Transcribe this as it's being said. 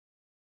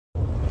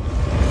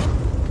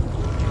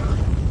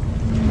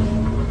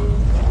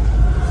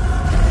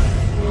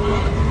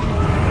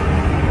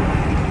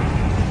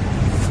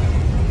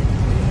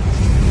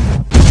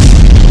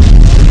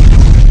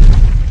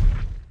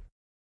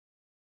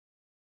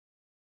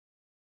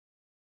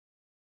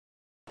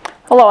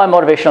Hello, I'm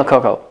Motivational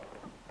Koko.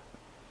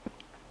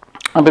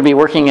 I'm going to be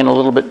working in a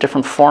little bit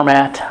different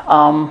format.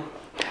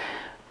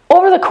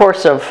 Over the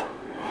course of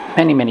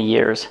many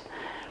years,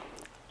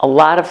 a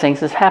lot of things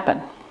have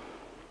happened.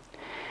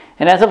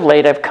 And as of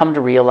late, I've come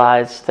to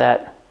realize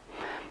that,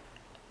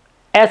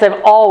 as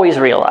I've always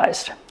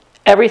realized,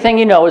 everything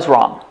you know is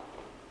wrong.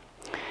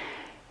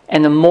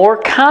 And the more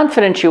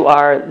confident you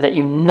are that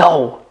you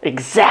know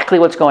exactly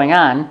what's going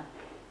on,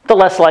 the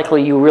less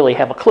likely you really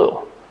have a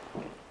clue.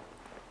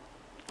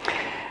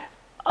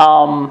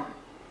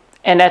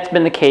 And that's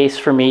been the case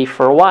for me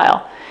for a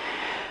while.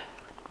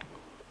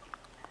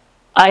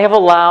 I have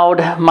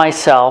allowed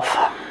myself,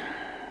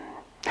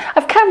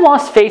 I've kind of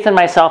lost faith in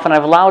myself, and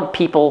I've allowed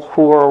people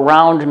who are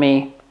around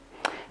me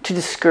to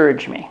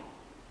discourage me.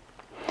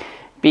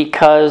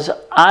 Because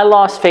I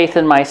lost faith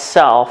in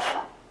myself,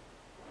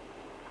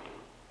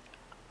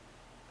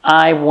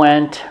 I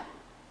went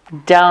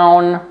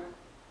down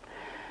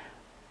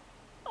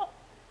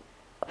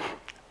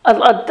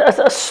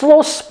a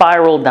slow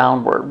spiral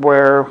downward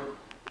where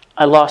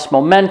I lost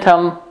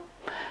momentum,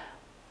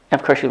 and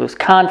of course you lose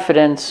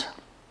confidence,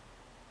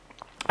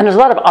 and there's a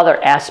lot of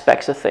other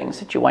aspects of things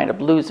that you wind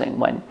up losing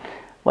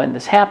when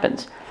this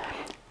happens.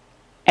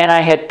 And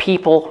I had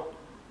people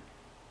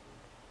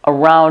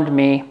around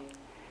me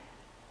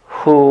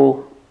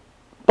who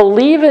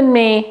believe in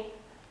me,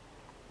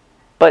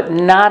 but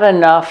not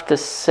enough to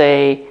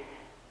say,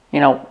 you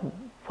know,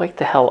 wake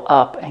the hell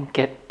up and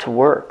get to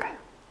work.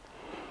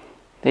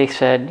 They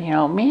said, you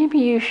know, maybe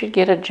you should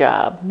get a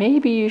job.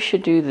 Maybe you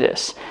should do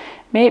this.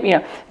 Maybe, you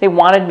know, they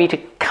wanted me to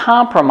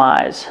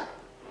compromise,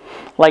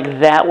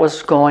 like that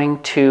was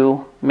going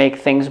to make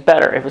things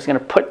better. It was going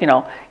to put, you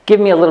know,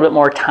 give me a little bit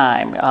more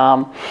time.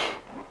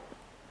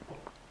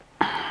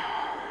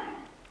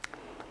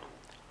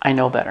 I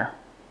know better.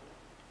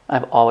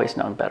 I've always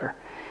known better.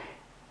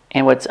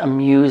 And what's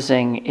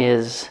amusing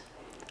is,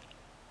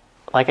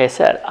 like I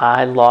said,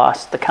 I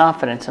lost the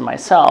confidence in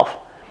myself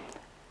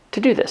to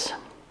do this.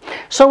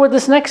 So what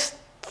this next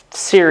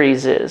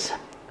series is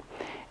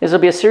there'll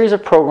be a series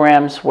of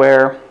programs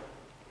where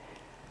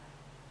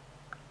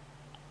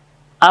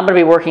I'm going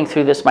to be working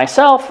through this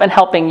myself and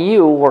helping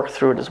you work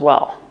through it as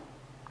well.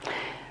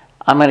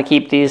 I'm going to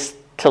keep these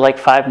to like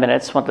 5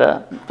 minutes with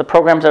the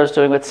programs I was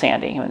doing with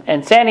Sandy.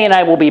 And Sandy and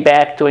I will be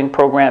back doing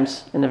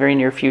programs in the very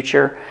near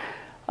future.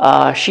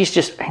 She's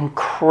just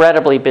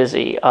incredibly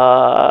busy.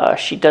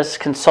 She does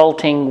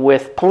consulting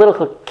with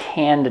political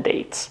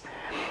candidates.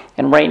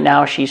 And right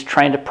now she's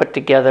trying to put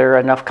together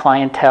enough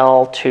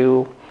clientele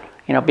to,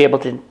 you know, be able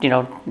to, you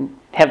know,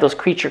 have those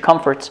creature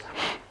comforts.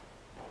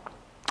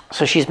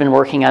 So she's been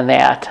working on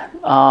that,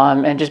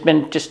 and just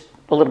been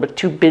a little bit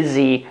too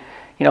busy,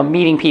 you know,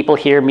 meeting people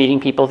here, meeting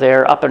people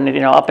there, up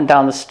and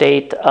down the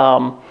state,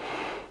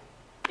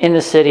 in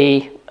the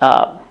city,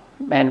 and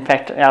in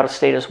fact out of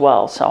state as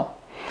well. So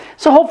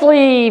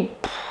hopefully,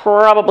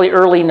 probably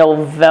early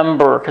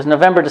November, because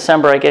November,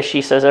 December, I guess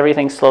she says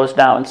everything slows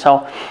down.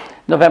 So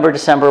November,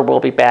 December, we'll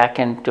be back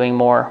and doing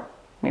more,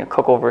 you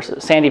know,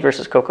 Sandy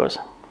versus Koko's.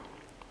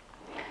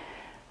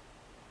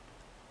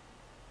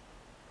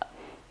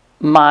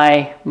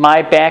 My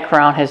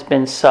background has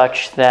been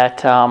such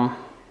that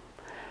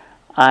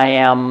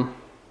I've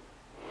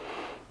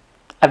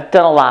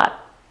done a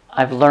lot.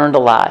 I've learned a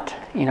lot.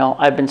 You know,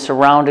 I've been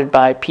surrounded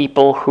by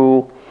people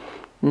who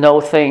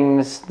know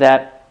things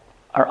that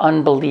are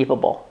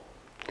unbelievable.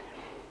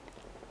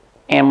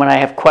 And when I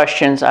have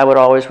questions, I would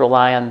always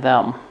rely on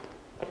them.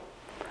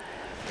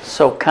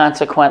 So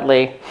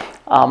consequently,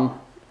 you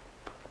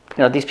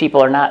know, these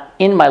people are not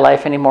in my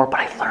life anymore, but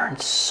I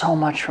learned so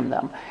much from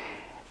them.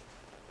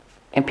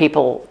 And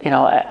people, you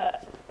know,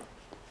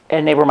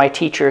 and they were my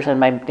teachers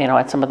and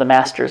and some of the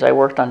masters I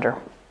worked under.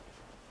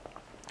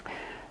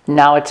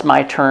 Now it's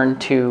my turn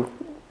to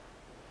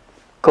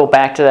go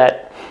back to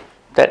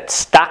that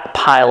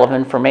stockpile of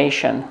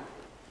information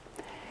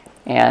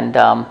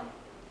and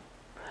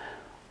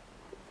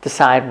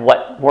decide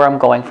where I'm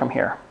going from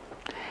here.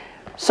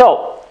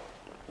 So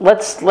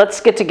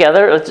let's get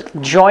together. Let's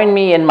join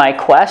me in my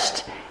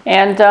quest,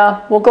 and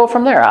we'll go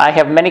from there. I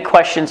have many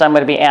questions I'm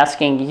going to be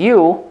asking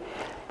you,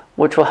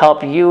 which will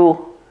help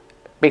you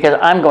because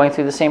I'm going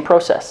through the same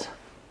process.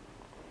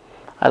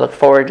 I look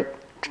forward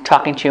to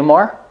talking to you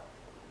more.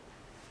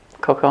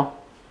 Koko,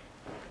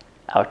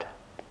 out.